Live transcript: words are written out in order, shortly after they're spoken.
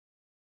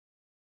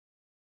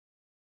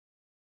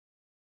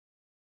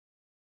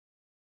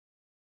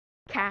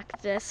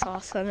Cactus,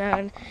 also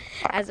known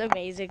as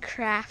Amazing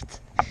Craft.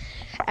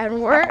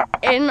 And we're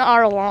in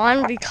our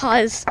lawn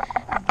because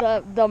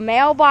the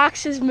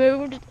mailbox is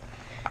moved.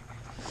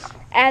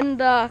 And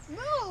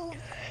Move?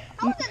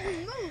 How is it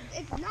moved?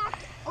 It's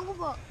knocked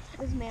over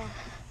this mail.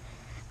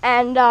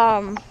 And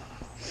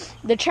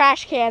the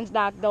trash can's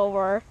knocked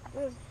over.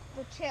 The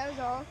chairs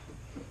off.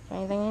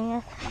 Anything in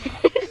here?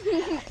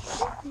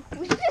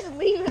 We should just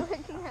leave it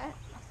like that.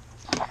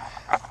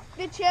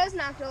 The chair's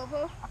knocked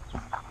over.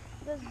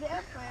 There's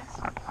their plants.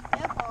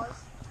 Their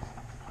paws.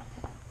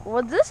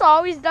 Was this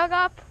always dug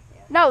up?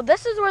 Yeah. No,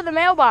 this is where the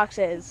mailbox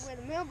is. Where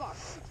the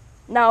mailbox is.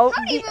 No.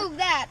 How do you move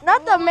that?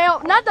 Not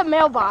the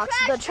mailbox,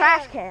 the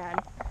trash can.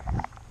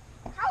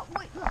 How?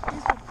 Wait, look. This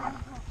is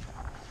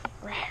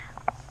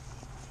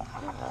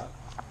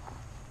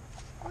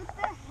what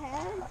the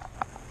heck?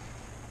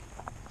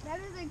 That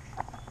is like.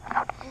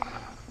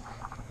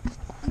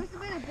 Must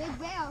have been a big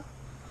bale.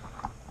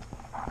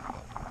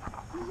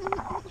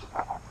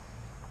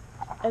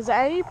 Is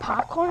there any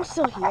popcorn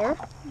still here?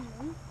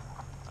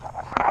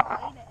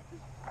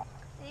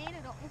 They ate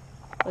it all.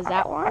 Was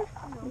that one?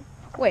 No.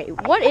 Wait,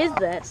 what is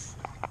this?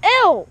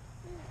 Ew!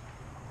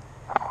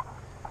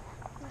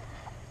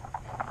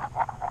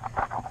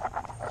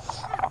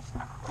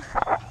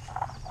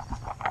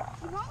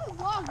 You probably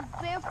walk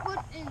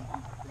barefoot and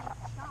like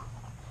shop.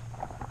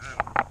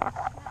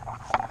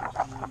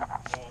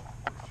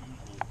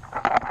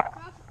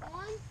 Socks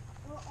on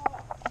or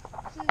off?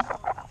 Shoes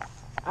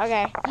on.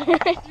 Okay. I'd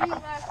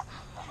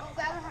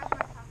rather have my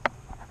socks.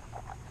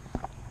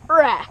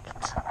 Wrecked.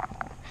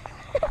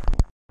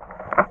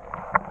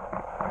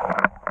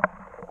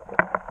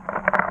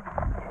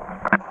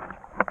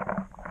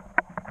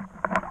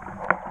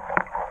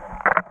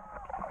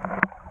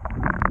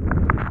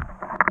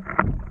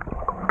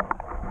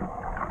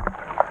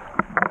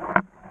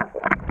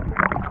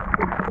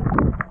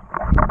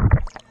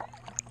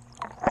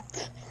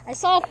 I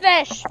saw a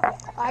fish.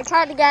 I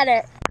tried to get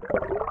it.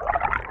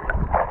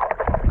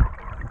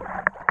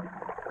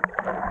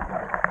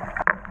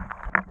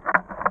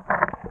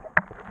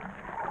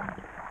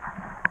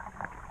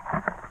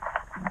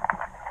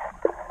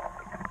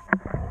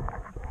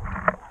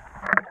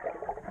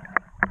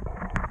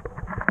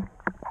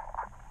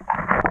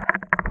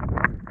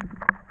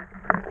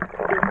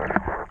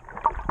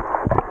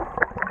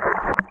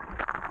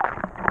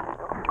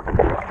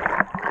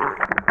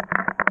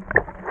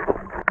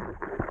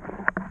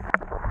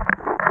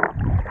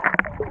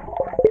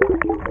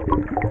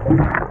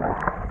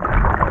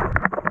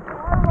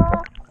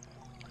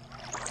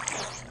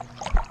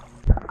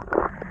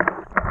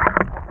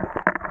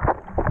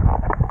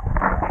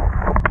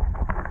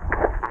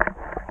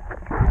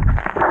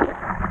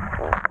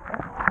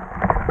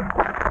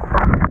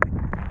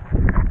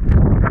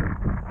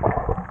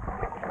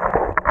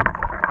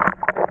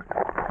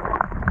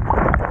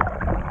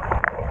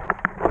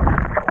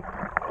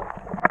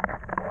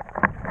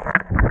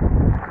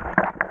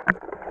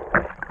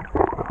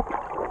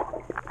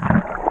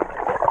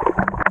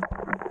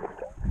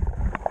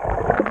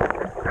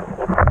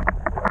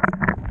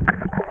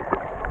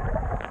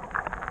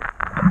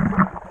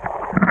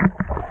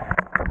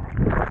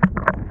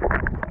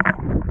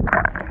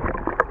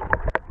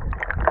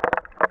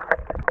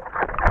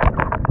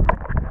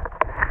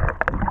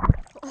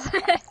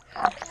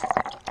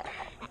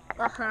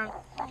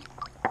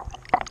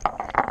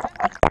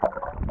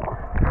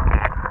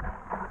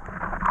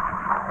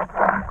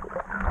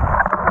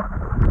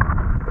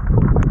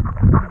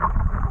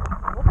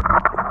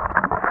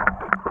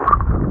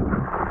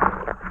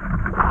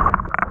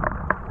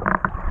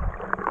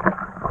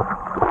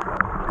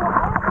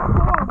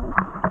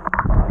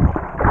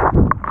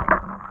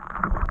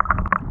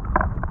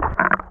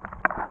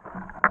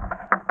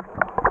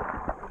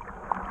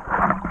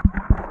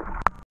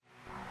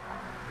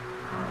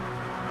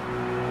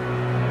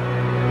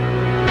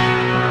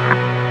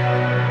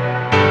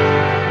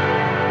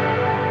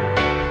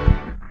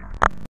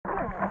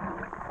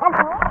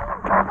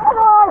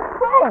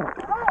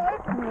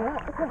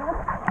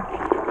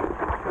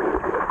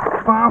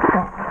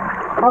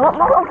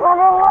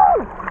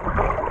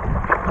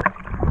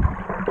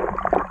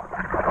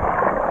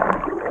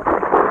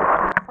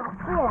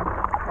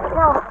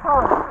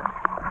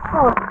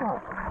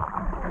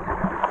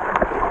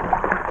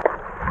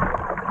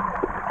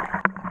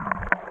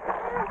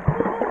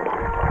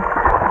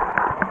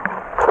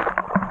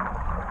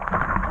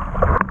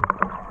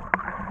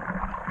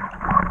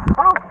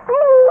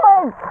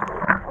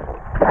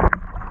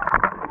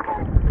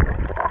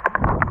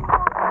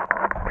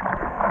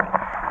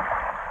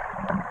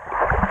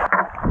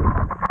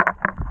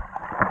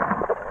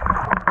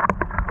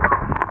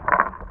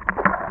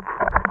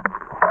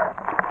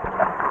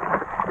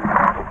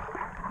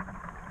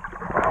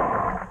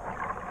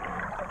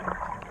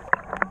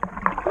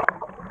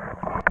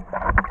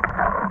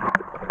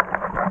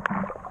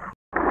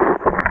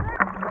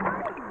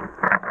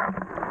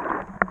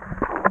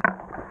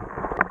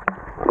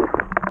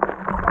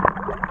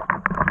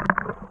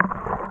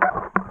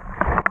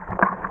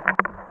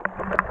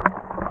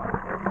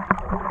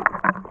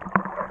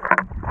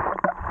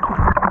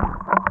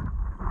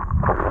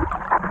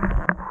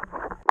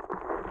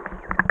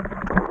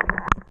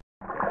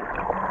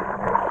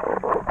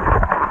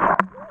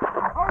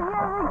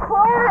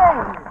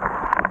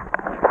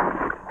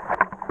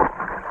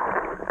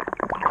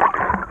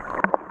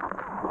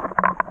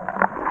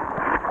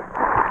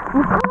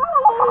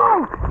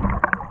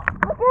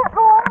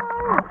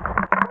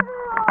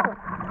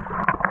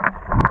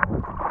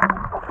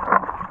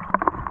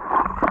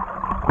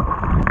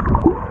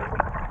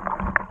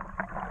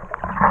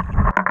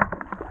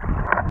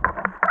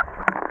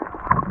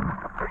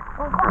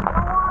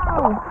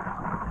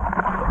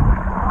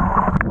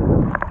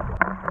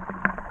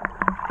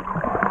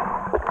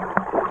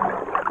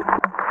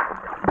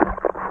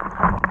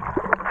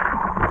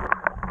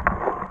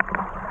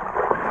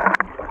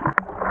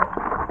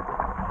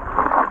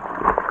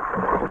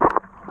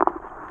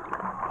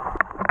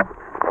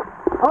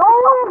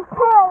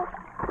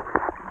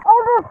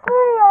 a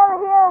tree over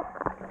here.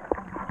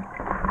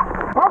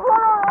 That's what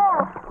it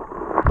is.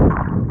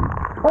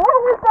 We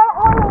just don't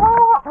want to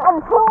move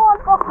until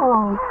it's a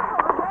home.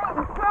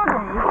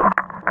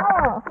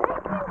 Oh,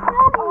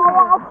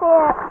 that's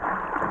it.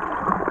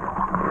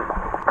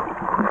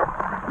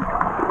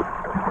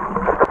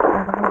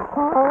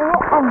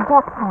 And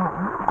duck time.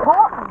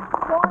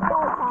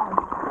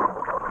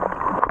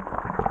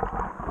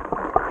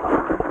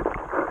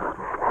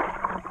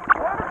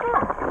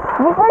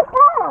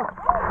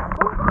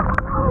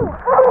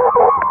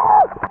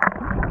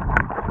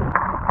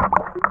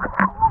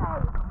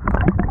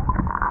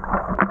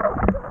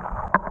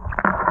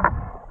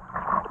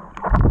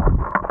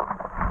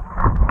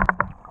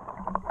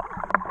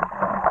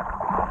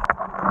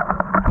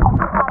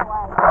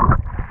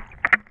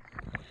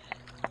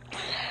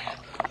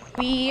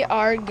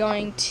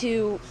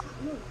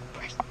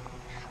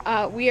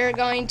 We are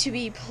going to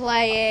be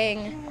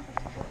playing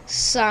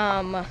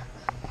some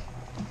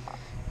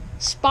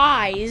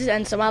spies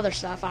and some other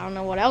stuff. I don't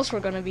know what else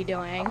we're going to be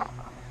doing.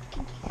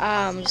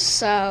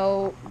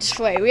 So just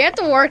wait. We have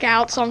to work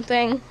out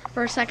something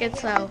for a second.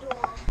 So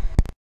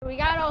we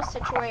got all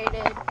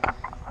situated.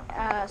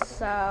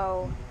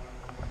 So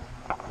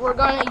we're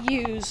going to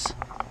use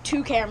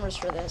 2 cameras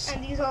for this.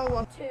 And these are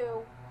all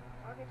 2.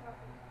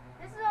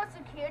 This is our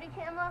security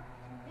camera.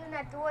 In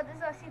that door, this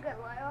is our secret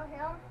light on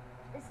here.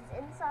 This is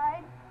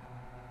inside,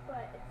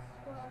 but it's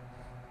for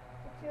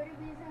security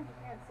reasons you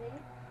can't see.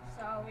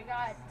 So we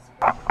got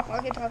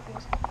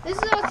walkie-talkies. This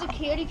is our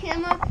security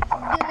camera. In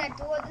that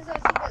door, this is our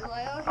secret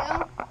light on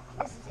here.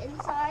 This is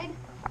inside,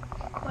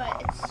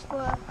 but it's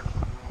for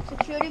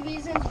security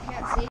reasons you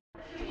can't see.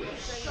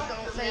 So you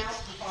don't make.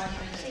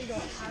 So you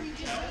don't have to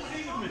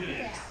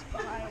get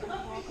behind and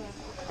walk around.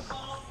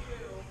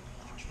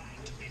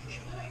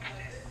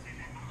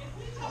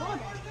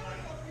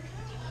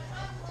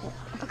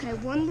 Okay,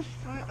 one in the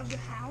front of the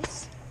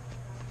house.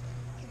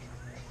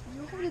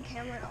 You hold the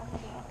camera and I'll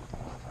hold it.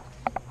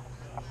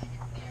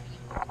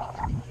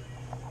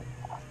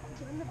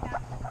 In the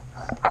back.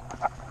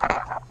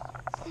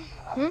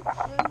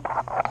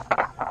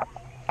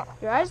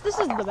 Guys, this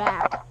is the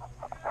back.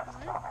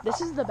 What?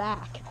 This is the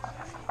back.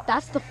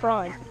 That's the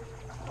front.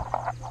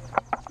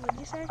 What did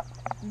you say?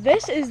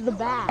 This is the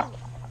back.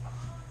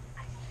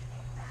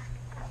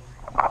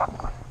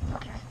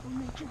 Okay, we'll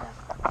make it up.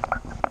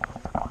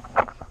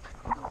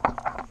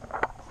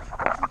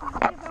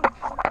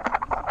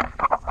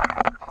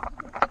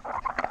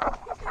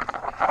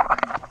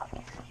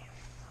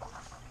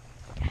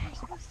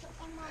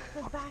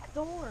 The back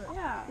door.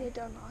 Yeah. You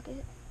don't knock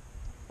it.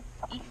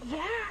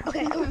 Yeah.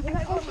 Okay, come on.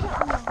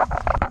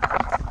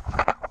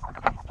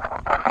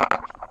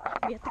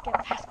 We have to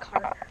get past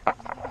Carter. I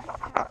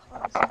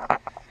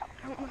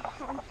don't know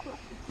how I'm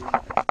supposed to do it.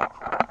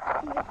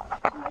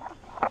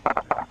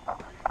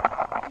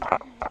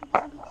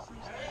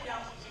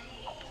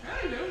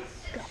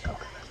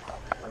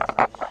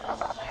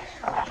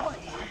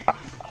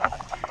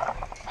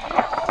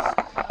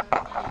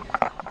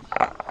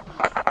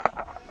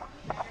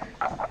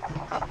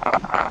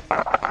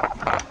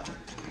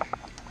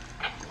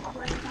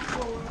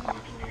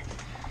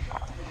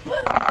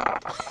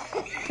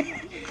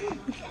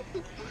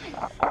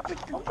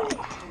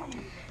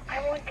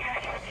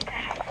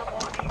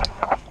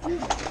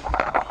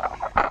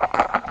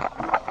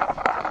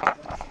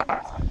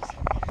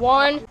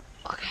 One.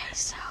 Okay,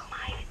 so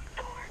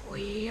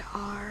we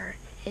are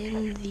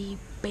in the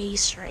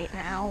base right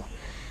now,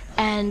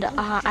 and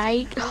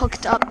I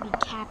hooked up the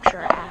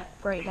capture app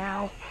right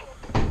now.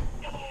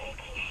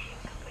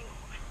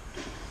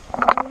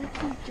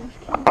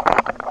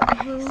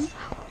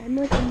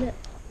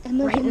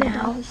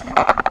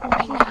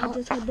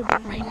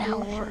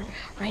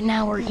 Right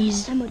now we're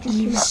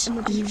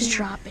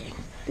eavesdropping.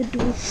 The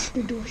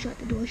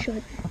door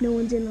shut. No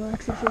one's in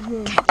Alexis's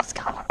room. Okay, let's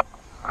go.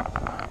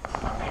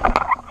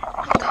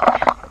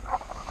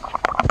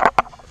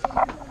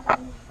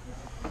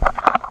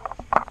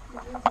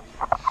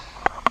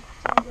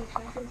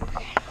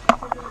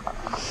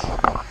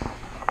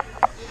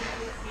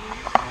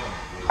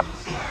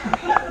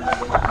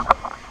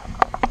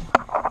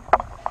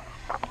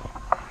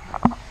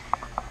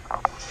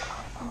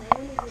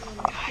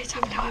 Guys,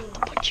 I'm gonna have to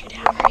put you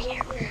down right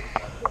here.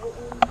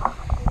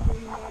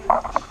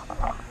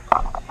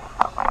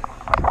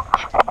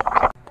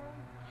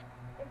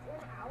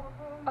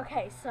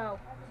 Okay, so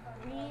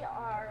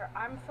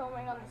I'm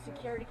filming on the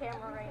security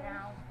camera right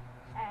now,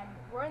 and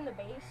we're in the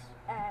base,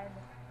 and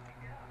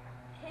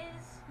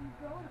his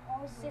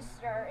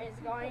sister is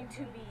going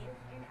to be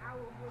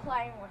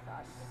playing with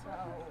us, so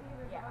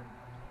yeah.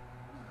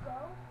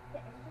 The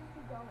entrance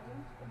you go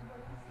in is where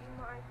you see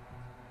my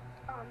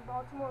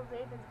Baltimore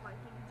Ravens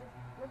blanket. You just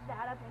lift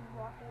that up and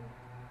walk in.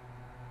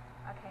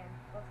 Okay,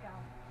 let's go.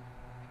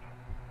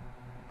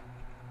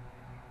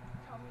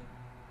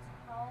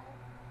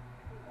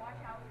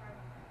 Watch out for him.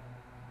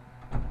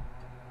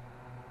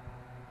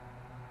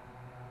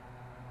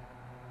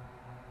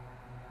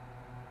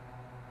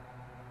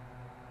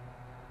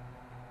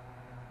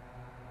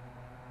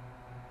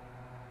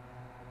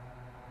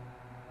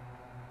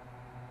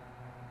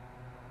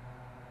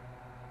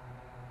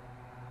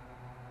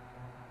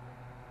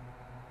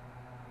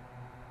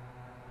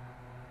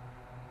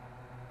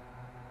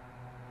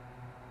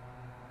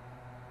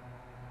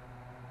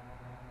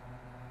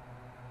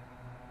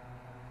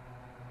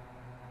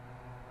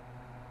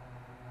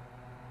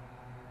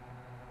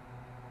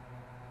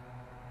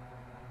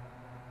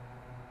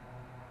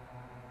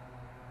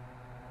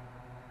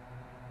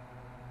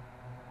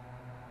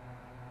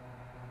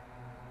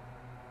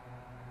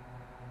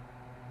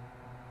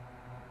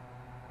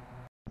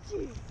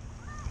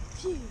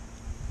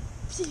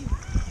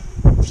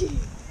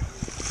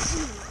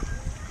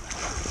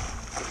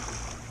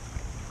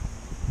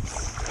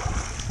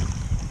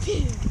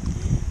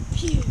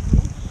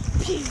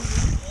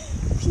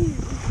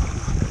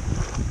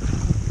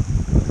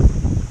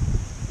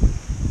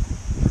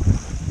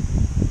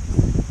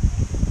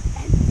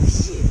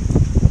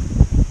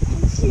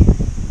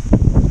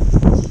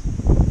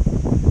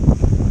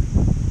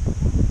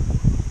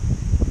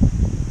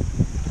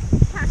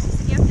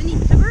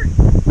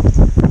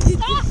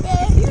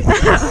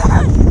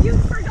 You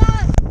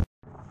forgot.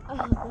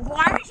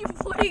 Why are you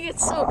putting it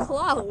so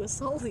close?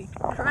 Holy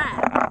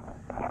crap.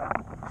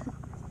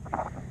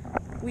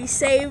 We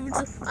saved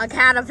a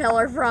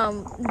caterpillar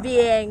from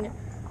being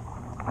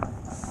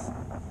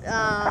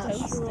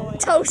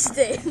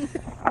toasted.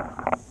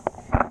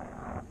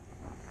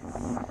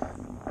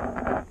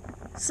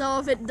 So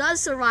if it does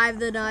survive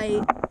the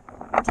night,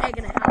 we're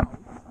taking it home.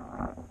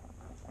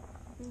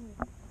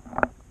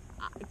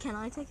 Can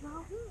I take it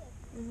home?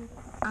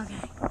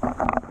 Okay.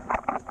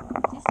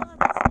 Do you still have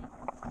that snake?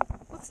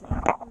 What snake?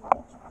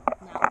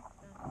 No.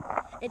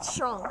 It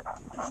shrunk.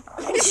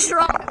 It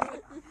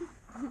shrunk.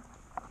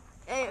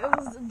 It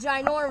was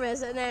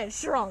ginormous and then it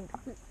shrunk.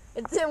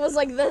 It was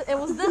like this. It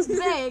was this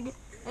big,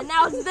 and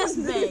now it's this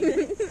big.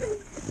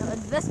 No,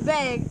 it's this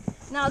big.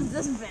 Now it's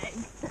this big.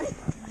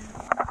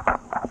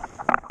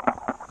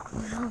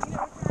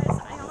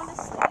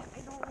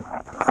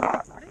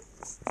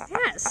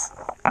 Yes.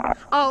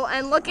 Oh,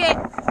 and look at,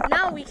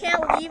 no, we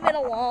can't leave it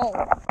alone.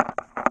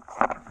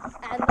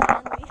 And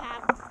then we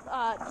have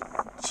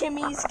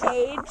Chimmy's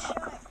cage.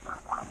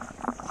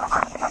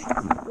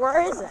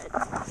 Where is it?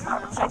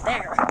 It's right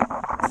there.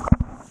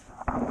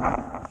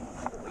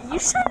 You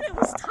said it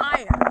was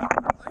tired.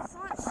 I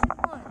thought she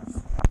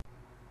was.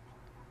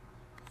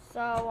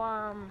 So,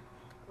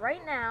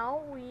 right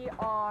now we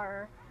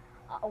are,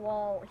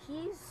 well,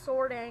 he's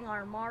sorting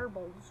our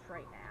marbles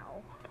right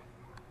now,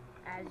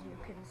 as you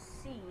can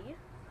see.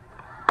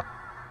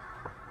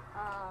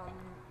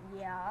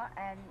 Yeah,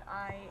 and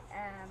I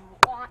am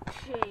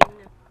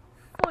watching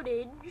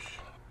footage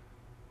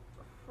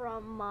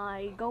from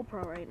my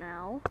GoPro right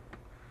now,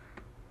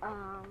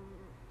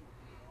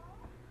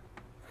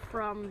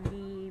 from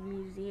the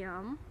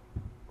museum.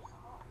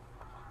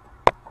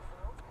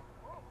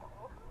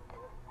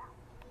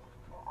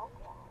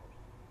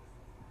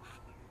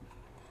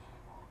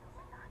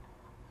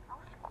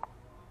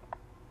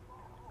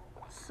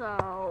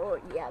 So,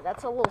 yeah,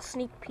 that's a little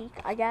sneak peek,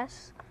 I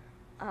guess.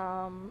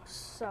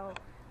 So,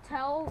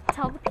 tell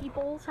the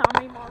people how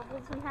many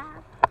marbles we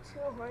have.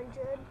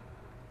 200.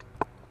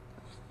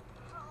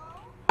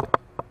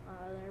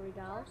 There we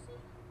go.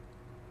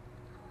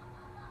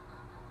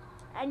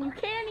 And you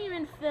can't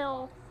even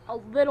fill a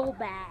little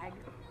bag.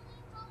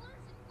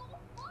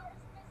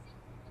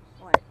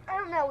 What? I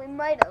don't know, we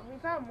might have. We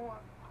found more.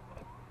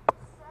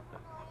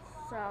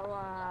 So,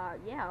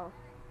 yeah.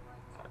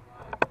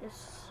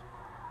 Just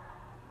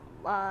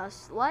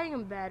laying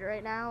in bed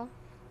right now,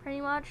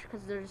 pretty much,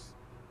 because there's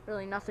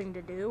really nothing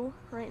to do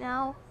right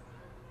now.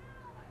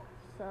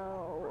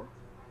 So,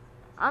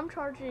 I'm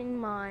charging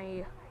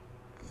my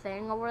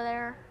thing over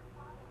there.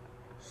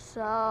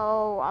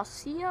 So, I'll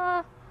see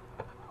ya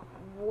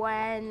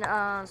when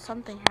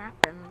something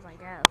happens, I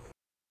guess.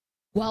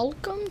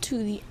 Welcome to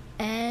the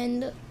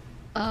end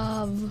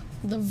of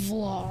the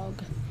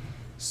vlog.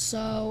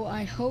 So,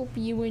 I hope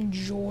you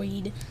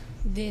enjoyed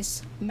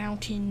this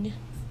mountain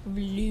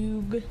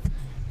vlog.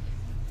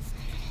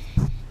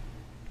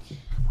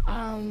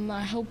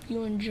 I hope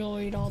you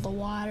enjoyed all the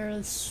water,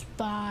 the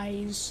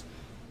spies,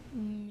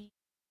 me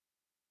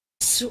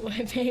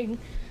swimming.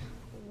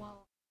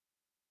 Wow.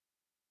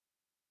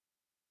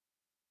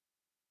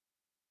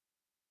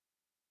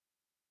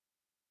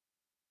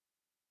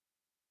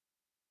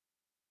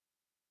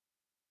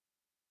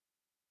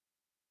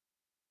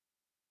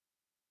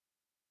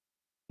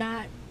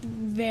 Not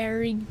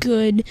very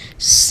good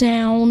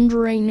sound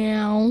right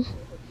now.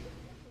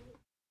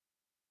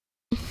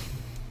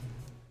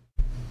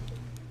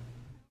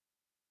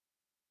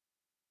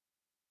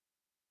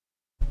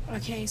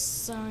 Okay,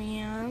 so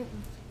yeah.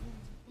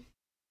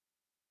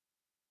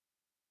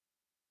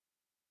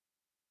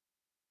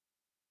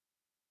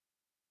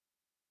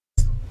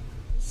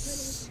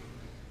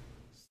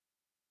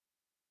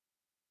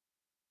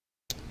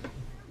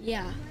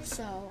 Yeah,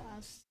 so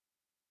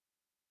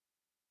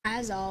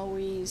as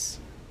always,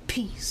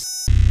 peace.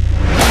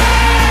 You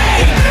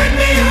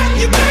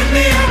made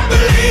me up,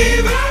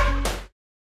 believer.